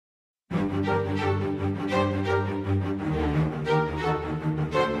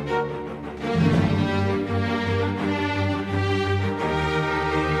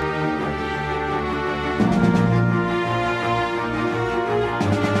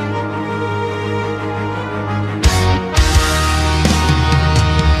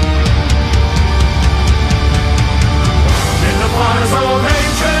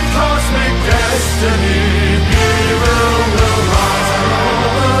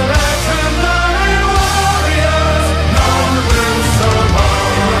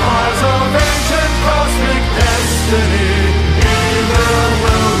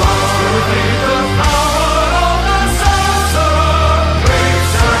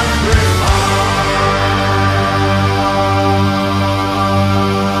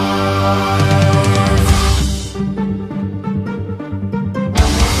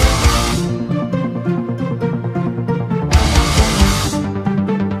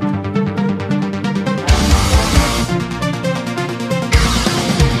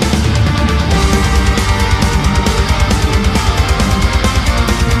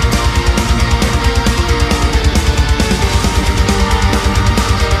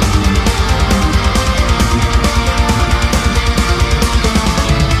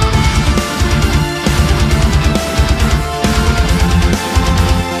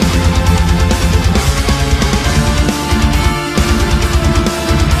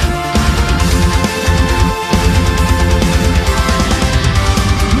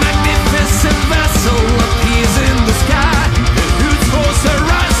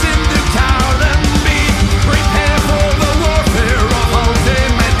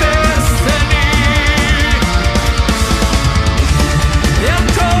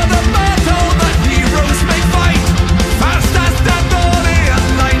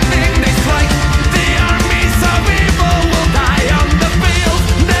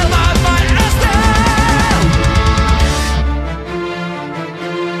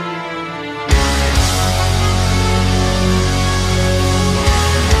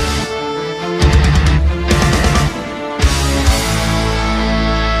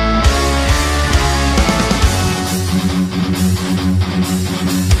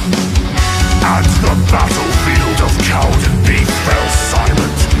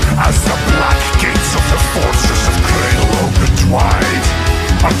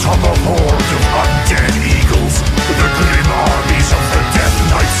of a horde of undead eagles, the grim armies of the Death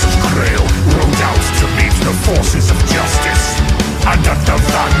Knights of Grail rode out to meet the forces of justice. And at the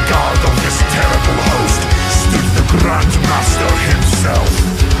vanguard of this terrible host stood the Grand Master himself,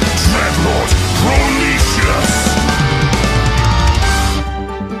 Dreadlord Proletius.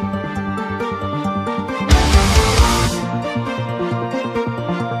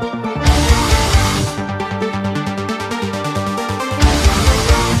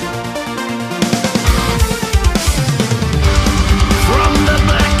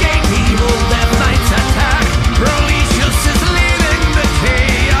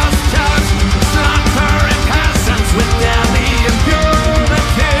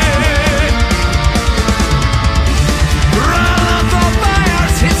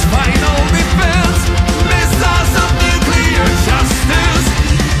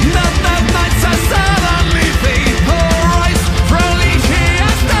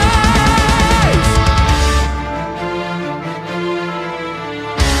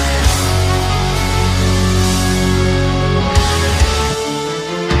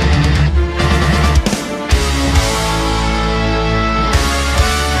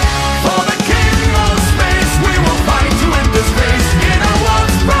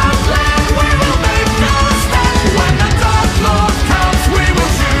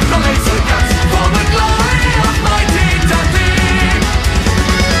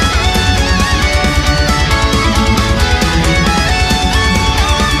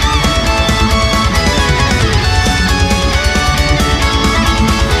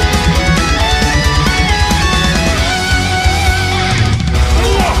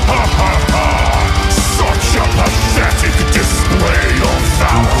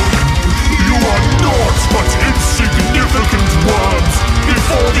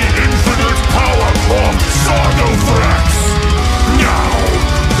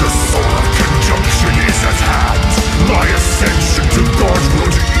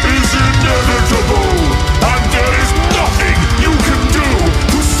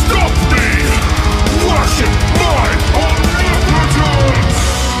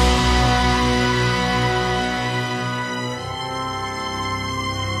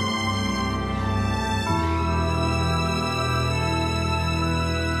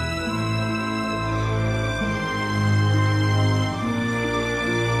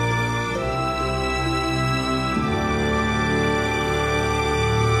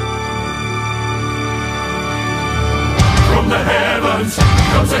 The heavens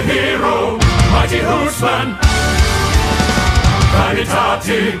comes a hero, mighty horseman.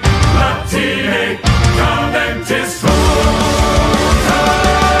 Vanitati, Latine, Caventis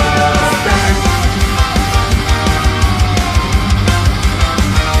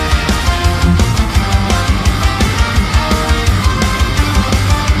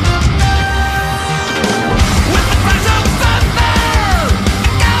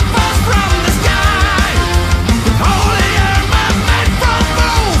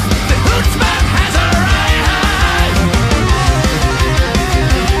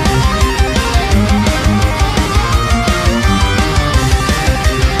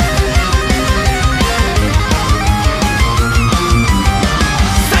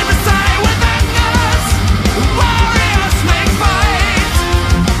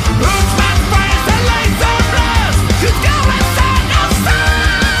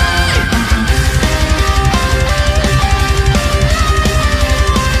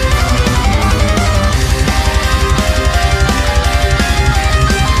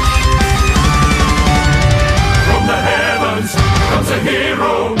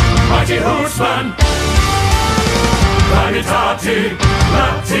horseman. Vanitati,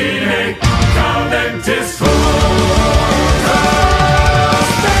 Latine, Caventis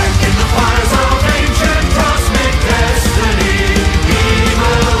in the fires of ancient cosmic destiny,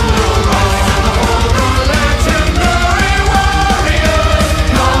 evil will rise and the horde of legendary warriors,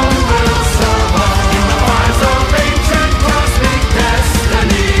 none will survive. In the fires of ancient cosmic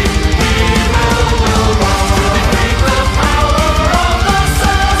destiny, evil will rise to defeat the power of the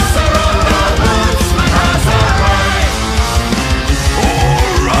sorcerer. The woodsman has arrived.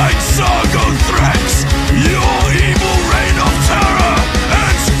 Alright, Sargothrax, your evil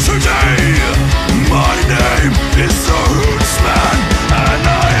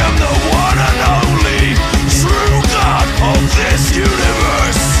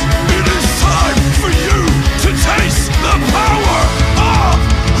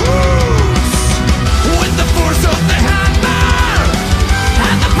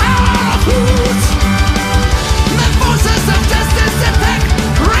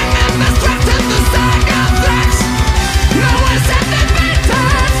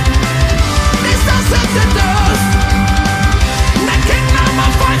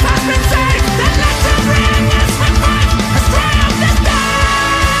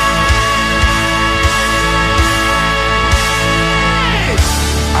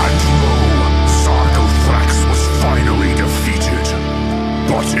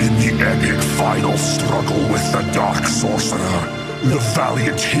final struggle with the Dark Sorcerer, the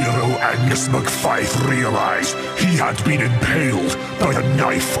valiant hero Angus MacFaith realized he had been impaled by the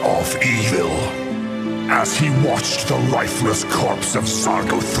knife of evil. As he watched the lifeless corpse of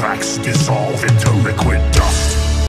Sargothrax dissolve into liquid dust,